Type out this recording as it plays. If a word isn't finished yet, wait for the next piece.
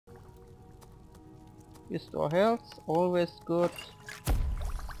Restore health, always good.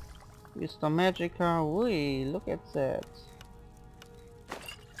 Restore Magica, wee, look at that.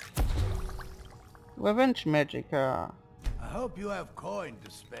 Revenge Magica. I hope you have coin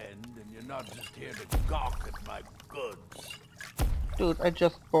to spend and you're not just here to gawk at my goods. Dude, I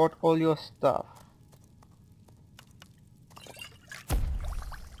just bought all your stuff.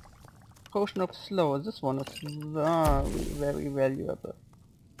 Potion of Slow, this one is very valuable.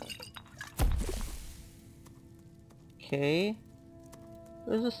 Okay.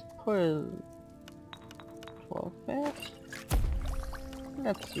 Resist poison. 12 fat.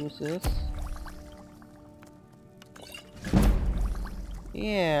 Let's use this.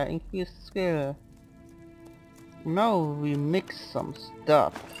 Yeah, increased skill. Now we mix some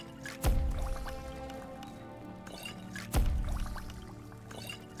stuff.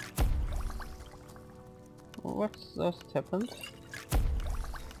 What's just happened?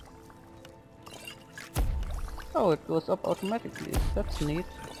 Oh, it goes up automatically. That's neat.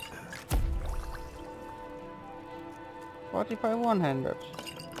 45 one-handed.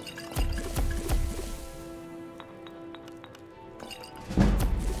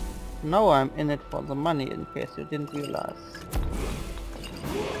 Now I'm in it for the money, in case you didn't realize.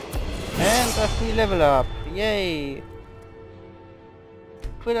 And a free level up. Yay!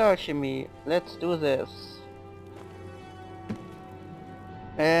 Quit alchemy. Let's do this.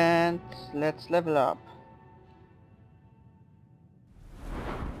 And let's level up.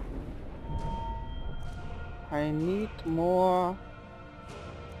 I need more.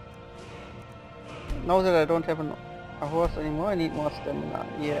 Now that I don't have a horse anymore, I need more stamina.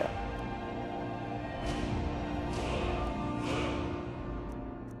 Yeah.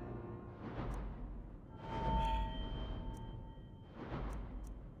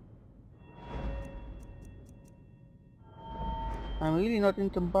 I'm really not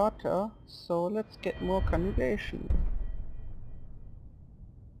into barter, so let's get more conjugation.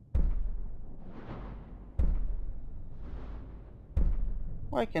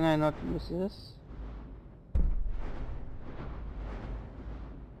 Why can I not use this?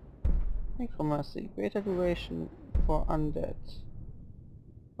 Necromancy, greater duration for undead.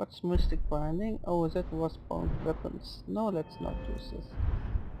 What's mystic binding? Oh, that was bound weapons. No, let's not use this.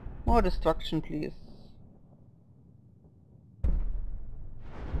 More destruction, please.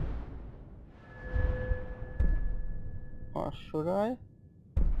 Or should I?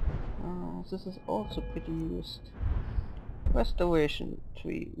 Oh, this is also pretty used. Restoration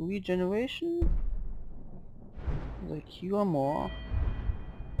tree. Regeneration? They cure more.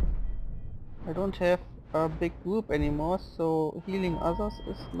 I don't have a big group anymore, so healing others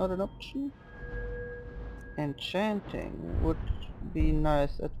is not an option. Enchanting would be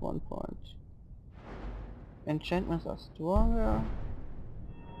nice at one point. Enchantments are stronger.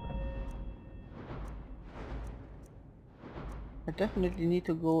 I definitely need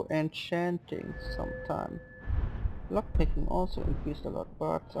to go enchanting sometime. Lockpicking also increased a lot,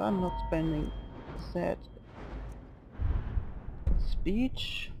 but I'm not spending that.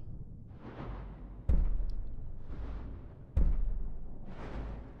 Speech?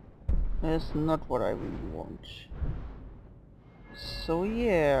 Is not what I really want. So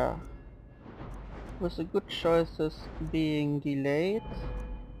yeah, with the good choices being delayed,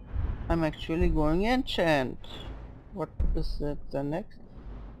 I'm actually going enchant. What is it the next?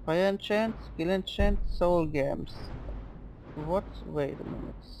 Fire enchant, skill enchant, soul gems. What? Wait a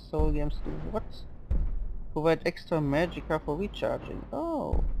minute. Soul gems do what? Provide extra magicka for recharging.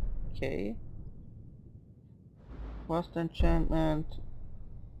 Oh, okay. Frost enchantment.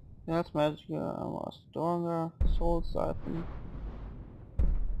 Yes, magicka more stronger. Soul siphon.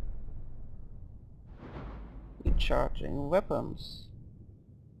 Recharging weapons.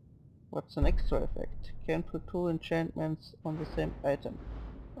 What's an extra effect? Can put 2 enchantments on the same item.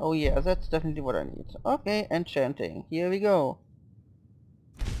 Oh yeah, that's definitely what I need. Okay, enchanting. Here we go.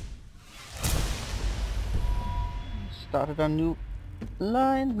 Started a new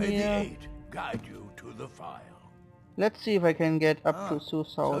line May here. the 8 guide you to the file. Let's see if I can get up to 2000.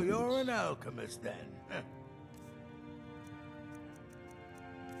 So you're an alchemist then?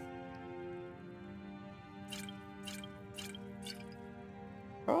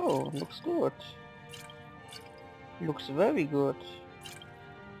 Oh, looks good. Looks very good.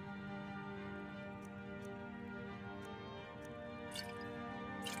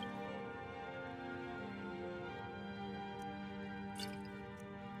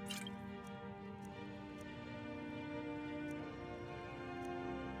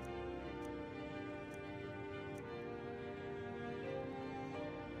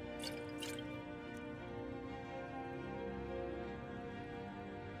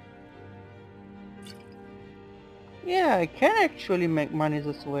 Yeah, I can actually make money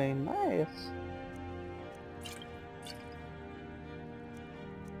this way. Nice.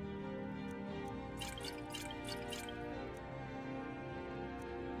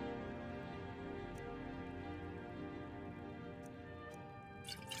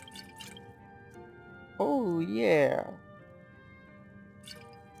 Oh yeah.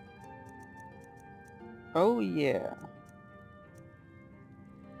 Oh yeah.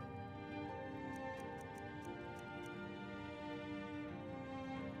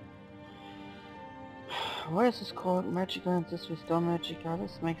 Why is this called Magica and this restore Magica?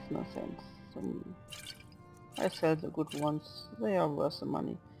 This makes no sense. I sell the good ones, they are worth the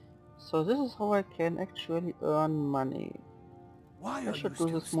money. So this is how I can actually earn money. Why I are you should do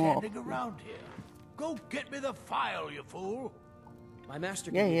still this more standing often. around here? Go get me the file, you fool! My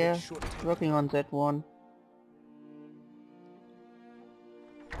master Yeah, gave me a yeah, bit short temper. working on that one.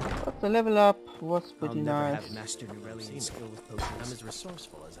 But the level up was I'll pretty never nice. have mastered Aurelian's skill with potions. I'm as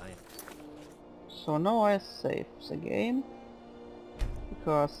resourceful as I am. So now I save the game,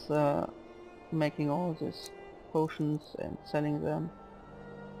 because making all these potions and selling them,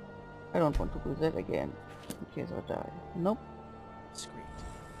 I don't want to do that again, in case I die. Nope. Discreet.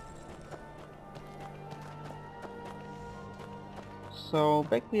 So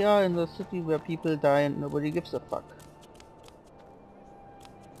back we are in the city where people die and nobody gives a fuck.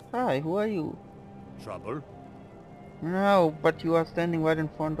 Hi, who are you? Trouble? No, but you are standing right in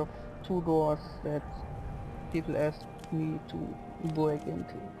front of two doors that people asked me to break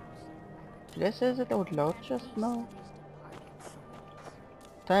into. Did I say that out loud just now?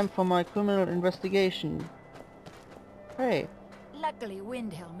 Time for my criminal investigation. Hey, Luckily,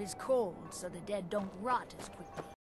 Windhelm is cold, so the dead don't rot as quickly.